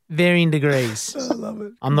interactions, varying degrees. I love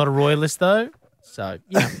it. I'm not a royalist though. So,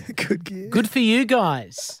 Good gear. Good for you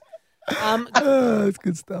guys. That's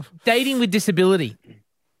good stuff. Dating with disability,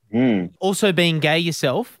 also being gay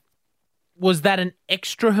yourself, was that an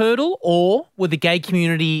extra hurdle, or were the gay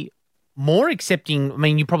community more accepting? I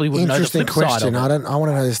mean, you probably wouldn't know the Interesting flip side question. of it. I want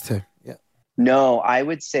to know this too. Yeah. No, I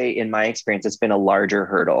would say in my experience, it's been a larger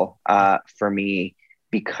hurdle for me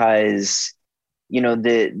because,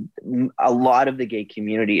 a lot of the gay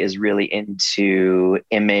community is really into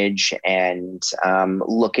image and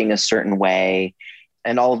looking a certain way.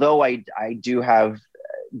 And although I do have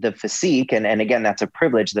the physique, and again, that's a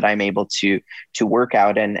privilege that I'm able to work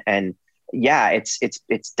out and yeah, it's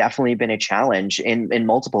definitely been a challenge in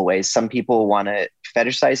multiple ways. Some people want to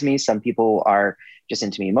fetishize me. Some people are just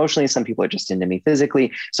into me emotionally. Some people are just into me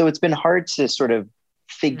physically. So it's been hard to sort of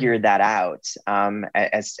figure that out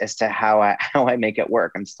as to how I make it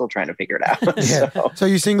work. I'm still trying to figure it out. Yeah. So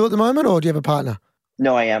you single at the moment, or do you have a partner?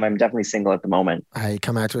 No, I am. I'm definitely single at the moment. Hey,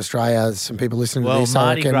 come out to Australia. There's some people listening to this.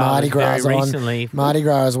 Mardi Gras is very on. recently. Mardi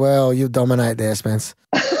Gras as well. You dominate there, Spence.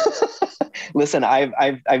 Listen,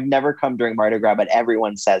 I've never come during Mardi Gras, but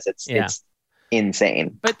everyone says it's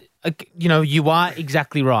insane. But you are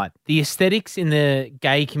exactly right. The aesthetics in the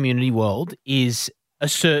gay community world is a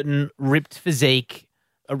certain ripped physique.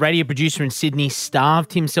 A radio producer in Sydney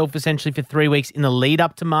starved himself essentially for 3 weeks in the lead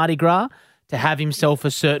up to Mardi Gras to have himself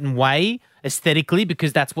a certain way aesthetically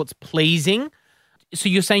because that's what's pleasing. So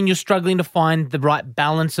you're saying you're struggling to find the right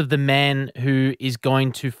balance of the man who is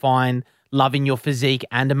going to find love in your physique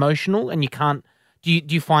and emotional, and you can't. Do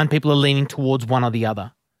you find people are leaning towards one or the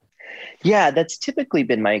other? Yeah, that's typically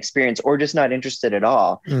been my experience, or just not interested at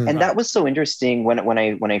all. And that was so interesting when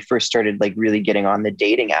I first started like really getting on the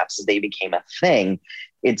dating apps as they became a thing.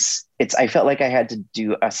 I felt like I had to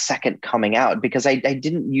do a second coming out because I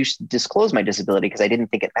didn't disclose my disability because I didn't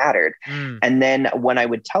think it mattered. And then when I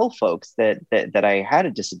would tell folks that I had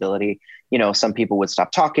a disability, some people would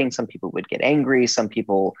stop talking, some people would get angry, some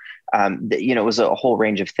people, it was a whole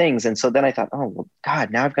range of things. And so then I thought, oh, well,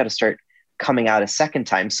 God, now I've got to start coming out a second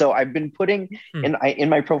time. So I've been putting in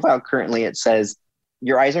my profile currently, it says,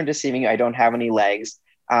 your eyes aren't deceiving you. I don't have any legs.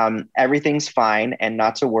 Everything's fine. And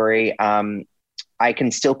not to worry. I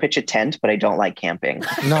can still pitch a tent, but I don't like camping.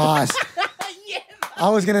 Nice. I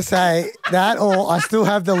was going to say that, or I still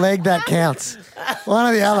have the leg that counts. One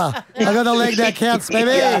or the other. I got the leg that counts,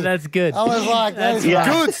 baby. Yeah, that's good. I was like, that's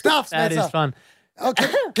good stuff, Spencer. That is fun. Oh,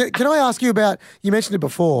 can I ask you about, you mentioned it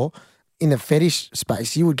before, in the fetish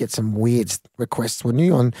space, you would get some weird requests, wouldn't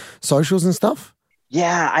you, on socials and stuff?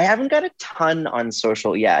 Yeah, I haven't got a ton on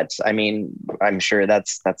social yet. I mean, I'm sure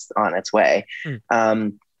that's on its way.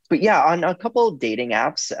 But yeah, on a couple of dating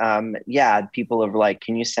apps, people are like,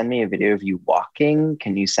 can you send me a video of you walking?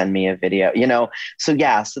 Can you send me a video? So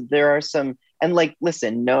yeah, so there are some, and like,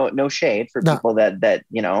 listen, no shade for people that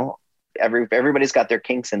everybody's got their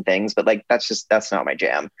kinks and things, but like, that's not my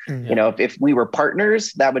jam. If we were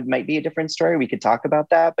partners, might be a different story. We could talk about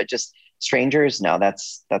that, but just strangers, no,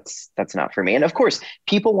 that's not for me. And of course,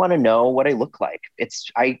 people want to know what I look like.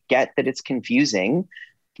 I get that it's confusing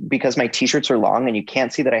because my t-shirts are long and you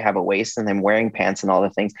can't see that I have a waist and I'm wearing pants and all the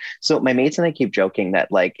things. So my mates and I keep joking that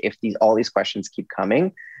like, if all these questions keep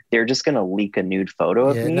coming, they're just going to leak a nude photo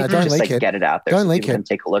of me. No, don't just leak like it. Get it out there. Don't so leak people it. can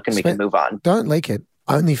take a look and we can move on. Don't leak it.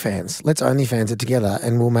 OnlyFans. Let's OnlyFans it together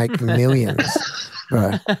and we'll make millions.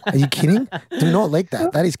 Bro, are you kidding? Do not leak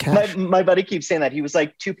that. That is cash. My buddy keeps saying that. He was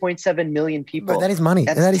like 2.7 million people. But that is money.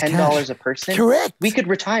 That's that is $10 cash. a person. Correct. We could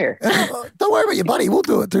retire. Don't worry about your buddy. We'll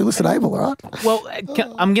do it through Listen Able, all right? Well,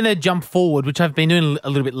 I'm going to jump forward, which I've been doing a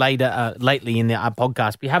little bit lately in our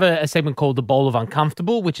podcast. We have a segment called The Bowl of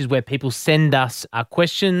Uncomfortable, which is where people send us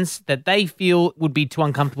questions that they feel would be too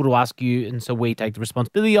uncomfortable to ask you, and so we take the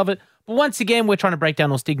responsibility of it. But once again, we're trying to break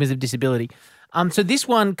down all stigmas of disability. So this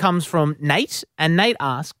one comes from Nate, and Nate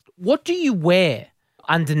asked, what do you wear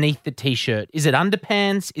underneath the T-shirt? Is it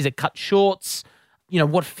underpants? Is it cut shorts?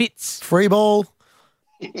 What fits? Free ball.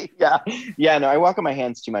 Yeah. No, I walk on my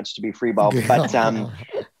hands too much to be free ball, but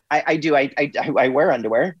I do. I wear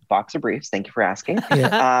underwear, boxer briefs. Thank you for asking.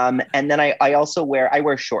 Yeah. And then I also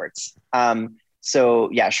wear shorts. So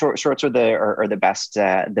yeah, shorts are the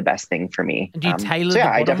best thing for me. And do you tailor?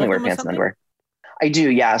 I definitely wear pants and underwear. I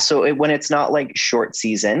do, yeah. So when it's not like short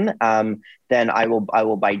season, then I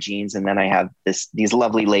will buy jeans, and then I have these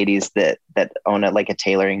lovely ladies that own a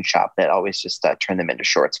tailoring shop that always just turn them into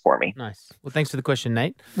shorts for me. Nice. Well, thanks for the question,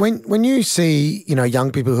 Nate. When you see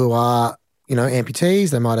young people who are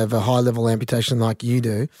amputees, they might have a high level amputation like you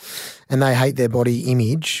do, and they hate their body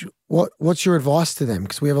image. What's your advice to them?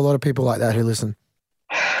 Because we have a lot of people like that who listen.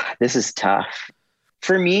 This is tough.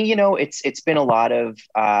 For me, it's been a lot of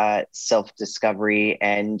self-discovery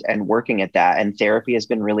and working at that, and therapy has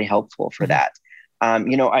been really helpful for that.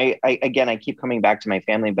 I keep coming back to my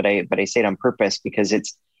family, but I say it on purpose because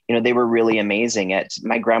it's, they were really amazing at.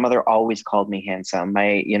 My grandmother always called me handsome.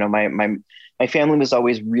 My family was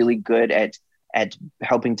always really good at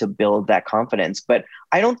helping to build that confidence. But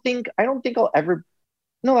I don't think I'll ever.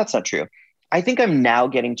 No, that's not true. I think I'm now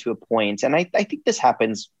getting to a point, and I think this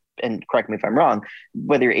happens, and correct me if I'm wrong,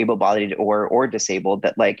 whether you're able-bodied or disabled,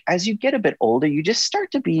 that like as you get a bit older, you just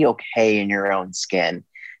start to be okay in your own skin.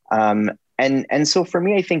 And so for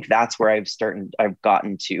me, I think that's where I've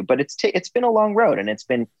gotten to. But it's been a long road, and it's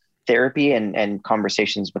been therapy and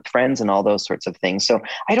conversations with friends and all those sorts of things. So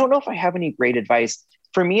I don't know if I have any great advice.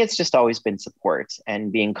 For me, it's just always been support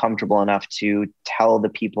and being comfortable enough to tell the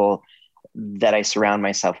people that I surround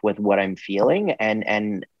myself with what I'm feeling.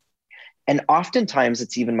 And oftentimes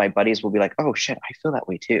it's even my buddies will be like, oh shit, I feel that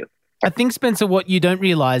way too. I think, Spencer, what you don't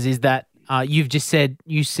realize is that you've just said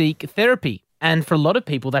you seek therapy. And for a lot of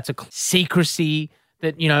people, that's a secrecy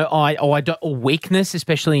that, or weakness,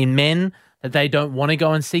 especially in men, that they don't want to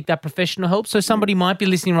go and seek that professional help. So somebody might be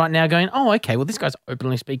listening right now going, oh, okay, well, this guy's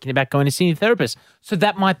openly speaking about going to see a therapist. So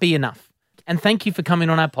that might be enough. And thank you for coming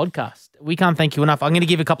on our podcast. We can't thank you enough. I'm going to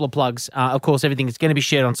give a couple of plugs. Of course, everything is going to be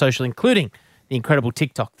shared on social, including the incredible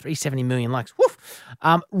TikTok, 370 million likes. Woof.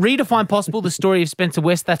 Redefine Possible, the story of Spencer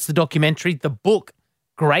West. That's the documentary. The book,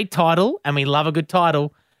 great title, and we love a good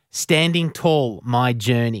title, Standing Tall, My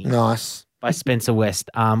Journey. Nice. By Spencer West.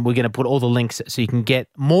 We're going to put all the links so you can get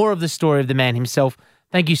more of the story of the man himself.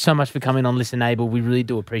 Thank you so much for coming on Listen Able. We really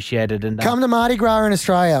do appreciate it. And come to Mardi Gras in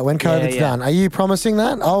Australia when COVID's done. Are you promising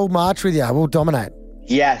that? I'll march with you. We'll dominate.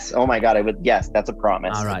 Yes. Oh my God. I would. Yes, that's a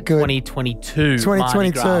promise. All right. Good. 2022.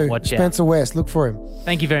 2022. Watch out. Spencer West. Look for him.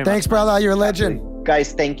 Thank you very much. Thanks, brother. You're a legend.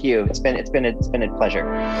 Guys, thank you. It's been a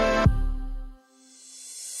pleasure.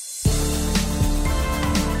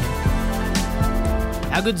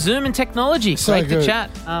 How good Zoom and technology. So great good. to chat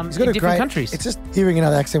in different countries. It's just hearing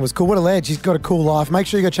another accent was cool. What a ledge. He's got a cool life. Make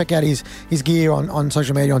sure you go check out his gear on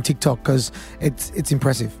social media, on TikTok, because it's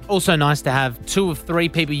impressive. Also nice to have 2 of 3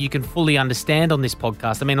 people you can fully understand on this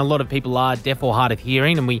podcast. I mean, a lot of people are deaf or hard of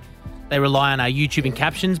hearing, and they rely on our YouTube and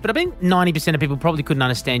captions, but I think 90% of people probably couldn't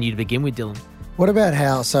understand you to begin with, Dylan. What about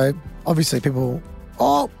how, so obviously people,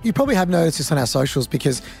 you probably have noticed this on our socials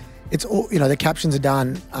because it's all, the captions are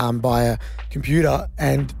done by a computer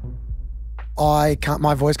and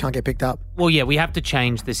my voice can't get picked up. Well, yeah, we have to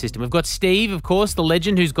change the system. We've got Steve, of course, the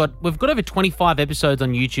legend, we've got over 25 episodes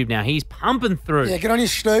on YouTube now. He's pumping through. Yeah, get on your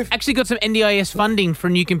Steve. Actually got some NDIS funding for a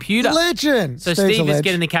new computer. Legend. So Steve is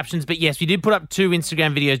getting the captions, but yes, we did put up 2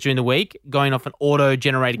 Instagram videos during the week going off an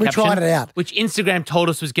auto-generated caption. We tried it out. Which Instagram told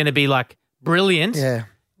us was going to be like brilliant. Yeah.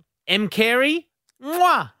 M. Carey,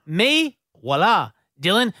 mwah, me, voila.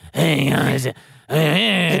 Dylan, it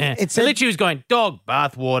literally was going, dog,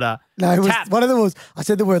 bath water. No, it was, tap. one of them was, I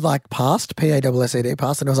said the word like past, P-A-S-S-E-D,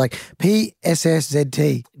 past, and it was like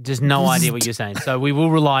P-S-S-Z-T. Just no idea what you're saying. So we will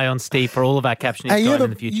rely on Steve for all of our captioning in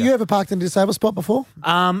the future. You ever parked in a disabled spot before?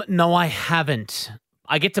 No, I haven't.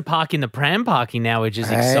 I get to park in the pram parking now, which is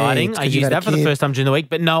exciting. I used that for the first time during the week.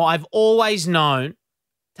 But no, I've always known,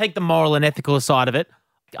 take the moral and ethical side of it,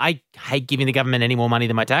 I hate giving the government any more money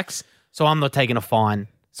than my tax. So I'm not taking a fine.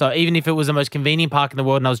 So even if it was the most convenient park in the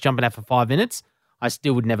world and I was jumping out for 5 minutes, I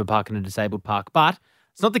still would never park in a disabled park. But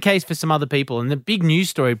it's not the case for some other people. And the big news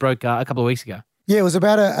story broke a couple of weeks ago. Yeah, it was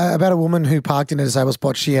about a woman who parked in a disabled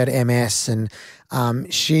spot. She had MS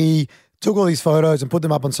and she took all these photos and put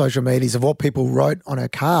them up on social medias of what people wrote on her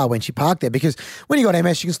car when she parked there. Because when you got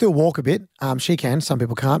MS, you can still walk a bit. She can, some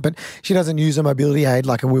people can't, but she doesn't use a mobility aid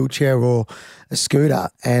like a wheelchair or a scooter.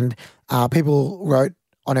 And people wrote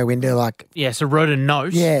on her window like... Yeah, so wrote a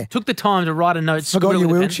note. Yeah. Took the time to write a note. Forgot your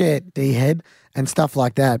wheelchair, D-head, and stuff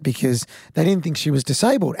like that because they didn't think she was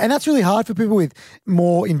disabled. And that's really hard for people with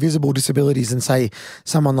more invisible disabilities than, say,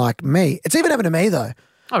 someone like me. It's even happened to me, though.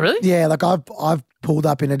 Oh, really? Yeah, like I've pulled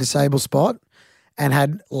up in a disabled spot and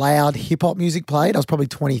had loud hip-hop music played. I was probably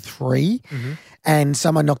 23 and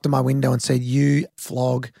someone knocked on my window and said, you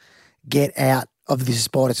flog, get out of this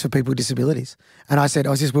spot. It's for people with disabilities. And I said,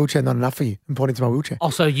 is this wheelchair not enough for you? And pointing to my wheelchair. Oh,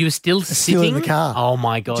 so you were still sitting? in the car. Oh,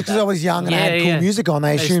 my God. Just because I was young and I had cool music on,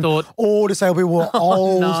 they assumed all disabled people were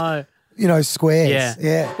old, squares.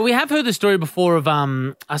 Yeah. Well, we have heard the story before of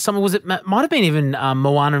someone, might have been even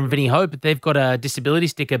Moana and Vinnie Hope, but they've got a disability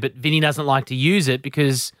sticker, but Vinnie doesn't like to use it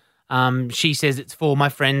because she says it's for my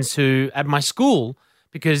friends who at my school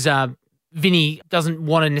because Vinnie doesn't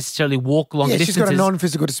want to necessarily walk long distances. She's got a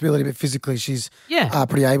non-physical disability, but physically she's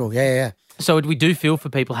pretty able. Yeah. So we do feel for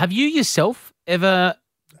people. Have you yourself ever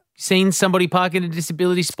seen somebody park in a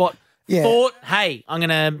disability spot, thought, hey, I'm going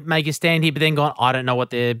to make a stand here, but then gone, I don't know what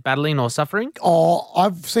they're battling or suffering? Oh,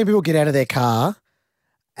 I've seen people get out of their car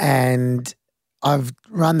and I've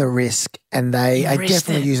run the risk and they are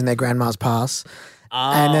definitely using their grandma's pass. Oh.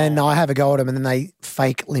 And then I have a go at them and then they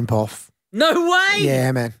fake limp off. No way.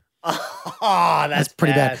 Yeah, man. Oh, that's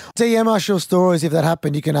Pretty bad. DM us your stories if that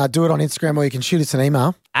happened. You can do it on Instagram or you can shoot us an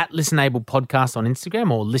email. At Listenable Podcast on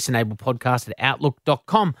Instagram or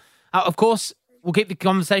listenablepodcast@outlook.com. Of course, we'll keep the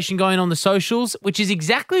conversation going on the socials, which is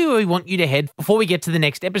exactly where we want you to head before we get to the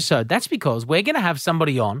next episode. That's because we're going to have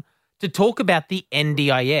somebody on to talk about the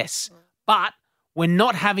NDIS, but we're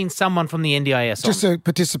not having someone from the NDIS Just on. a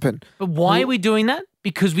participant. But why are we doing that?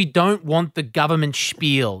 Because we don't want the government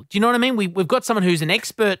spiel. Do you know what I mean? We've got someone who's an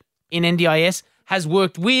expert in NDIS, has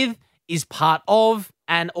worked with, is part of,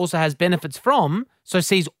 and also has benefits from, so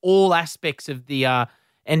sees all aspects of the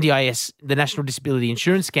NDIS, the National Disability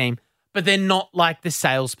Insurance Scheme, but they're not like the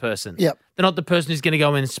salesperson. Yep. They're not the person who's going to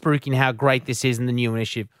go in spruiking how great this is and the new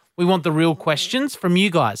initiative. We want the real questions from you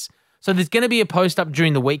guys. So there's going to be a post up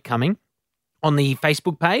during the week coming on the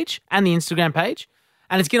Facebook page and the Instagram page.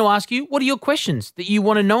 And it's going to ask you, what are your questions that you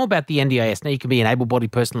want to know about the NDIS? Now, you can be an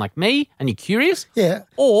able-bodied person like me and you're curious. Yeah.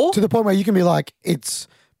 Or to the point where you can be like, it's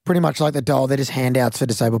pretty much like the dole. They're just handouts for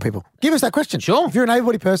disabled people. Give us that question. Sure. If you're an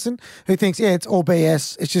able-bodied person who thinks, it's all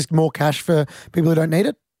BS, it's just more cash for people who don't need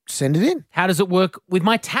it, send it in. how does it work with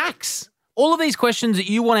my tax? All of these questions that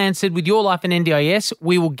you want answered with your life in NDIS,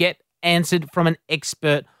 we will get answered from an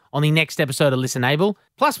expert on the next episode of Listen Able.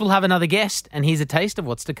 Plus, we'll have another guest, and here's a taste of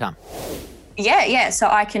what's to come. Yeah. So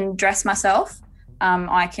I can dress myself.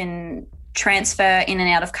 I can transfer in and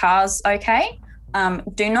out of cars okay.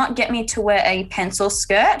 Do not get me to wear a pencil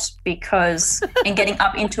skirt because in getting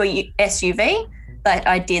up into a SUV that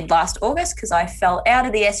I did last August because I fell out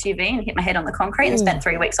of the SUV and hit my head on the concrete and spent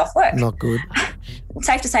 3 weeks off work. Not good.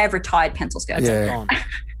 Safe to say I've retired pencil skirts. Yeah.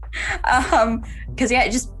 Because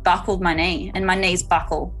it just buckled my knee and my knees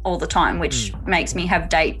buckle all the time, which makes me have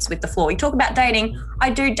dates with the floor. You talk about dating,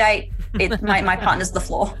 I do date. My partner's the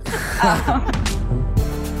floor.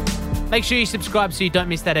 Make sure you subscribe so you don't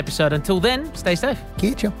miss that episode. Until then, stay safe.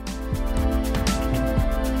 Get you.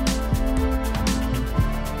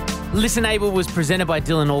 Listen Able was presented by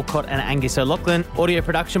Dylan Alcott and Angus O'Loughlin. Audio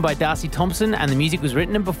production by Darcy Thompson, and the music was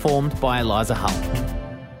written and performed by Eliza Hull.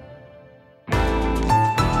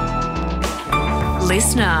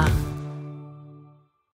 Listener.